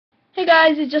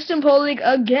guys, it's Justin Polig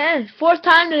again. Fourth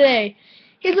time today.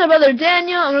 Here's my brother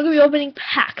Daniel, and we're going to be opening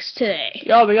packs today.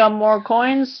 Yo, we got more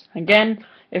coins. Again,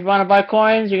 if you want to buy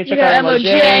coins, you can check out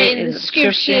MOJ in the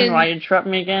description. Why you interrupt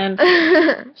me again?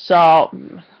 So,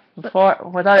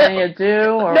 without any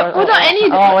ado, without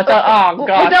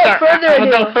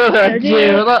further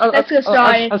ado, let's get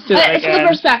started. Let's do it again. The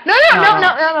first pack. No.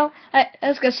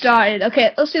 Let's get started.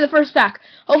 Okay, let's see the first pack.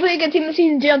 Hopefully you get team of the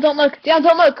season. Dale, don't look.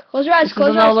 Close your eyes.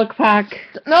 Close your eyes. No look pack.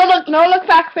 No look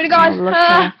pack. Pray to God.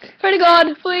 Pray to God.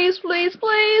 Please. And the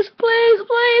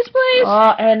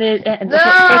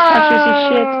first time you see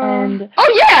shit and. Oh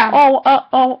yeah.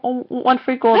 One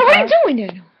free gold. What are you doing,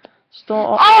 Daniel?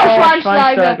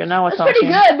 Schweinsteiger. Now it's pretty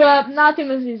good, but not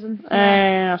team of the season.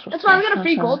 That's fine. We got a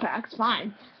free gold pack. It's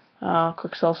fine.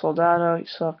 Quicksell Soldado, he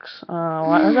sucks.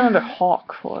 What is another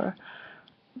Hawk for?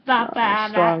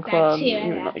 Storm Club,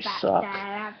 even though he suck.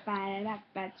 I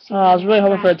was really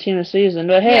hoping for a team of the season,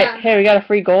 but hey, we got a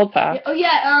free gold pack. Oh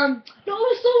yeah, no, it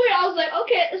was so weird. I was like,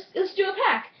 okay, let's do a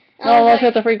pack. No, let's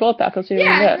get the free gold pack. Let's see what we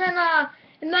can get.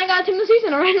 And then I got a team of the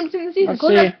season, a random team of the season.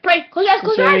 Close your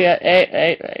eyes.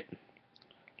 Eight.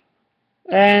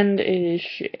 And is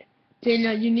shit.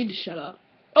 Daniel, you need to shut up.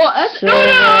 Oh, that's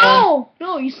no!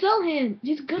 You sell him.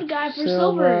 He's a good guy for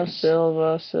silvers.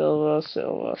 Silver.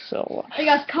 You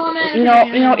guys comment. You know,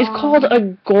 it's called a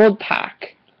gold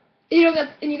pack. And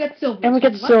you get silvers. And we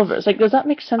get silvers. Like, does that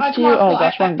make sense to you? Oh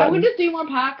gosh, wrong button. We just do more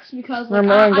packs because we're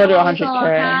going to go to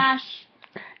 100K.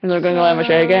 And we're going to go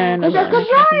MHA again. Close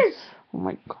your eyes. Oh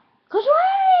my god. Close your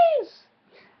eyes.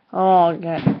 Oh,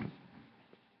 again.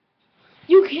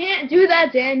 You can't do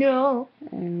that, Daniel.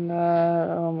 And,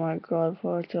 oh my god,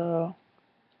 Porto.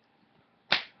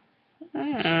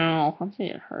 Ow, I'm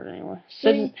getting hurt anyway.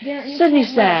 Sydney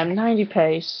Sam, 90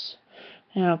 pace.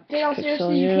 Yeah, Daniel,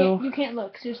 seriously, you can't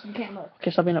look. Seriously, you can't look.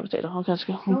 Okay, stop being a potato. Okay, let's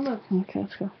go. Don't look. Okay,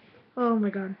 let's go. Oh my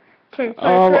god.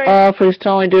 Please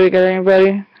tell me, do we get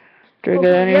anybody? Do we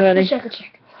get anybody? Check.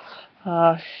 Shit.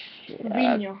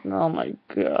 Vino. Oh my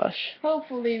gosh.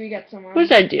 Hopefully we get someone.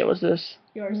 Whose idea was this?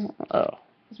 Yours. Oh.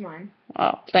 It's mine.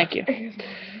 Oh, thank you.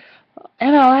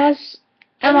 MLS.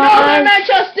 Another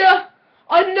Manchester.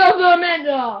 Another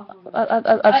Manchester.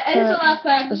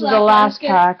 This is the last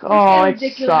pack. Oh, it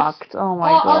sucked. Oh my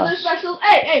gosh. All the specials.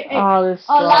 Hey. Oh, this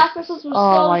sucked. Last specials was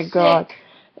oh so my god. Sick.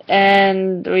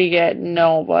 And we get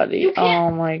nobody.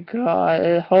 Oh my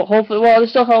god. Hopefully, well, there's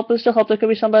still hope. There could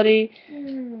be somebody.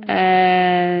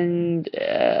 And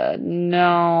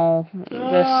no,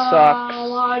 this sucks. Oh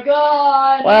my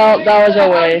god. Well, that was a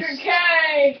waste.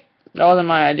 100K. That wasn't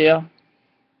my idea.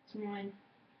 It's mine.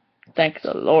 Thank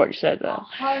the Lord you said that.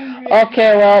 100K.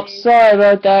 Okay, well, sorry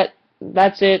about that.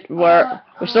 That's it.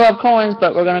 We still have coins,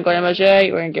 but we're gonna go to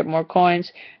MJ. We're gonna get more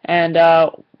coins, and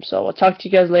so we'll talk to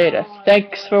you guys later.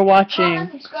 Thanks for watching.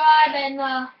 Comment, subscribe, and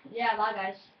yeah, bye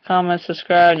guys. Comment,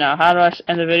 subscribe. Now, how do I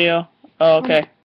end the video? Oh, okay.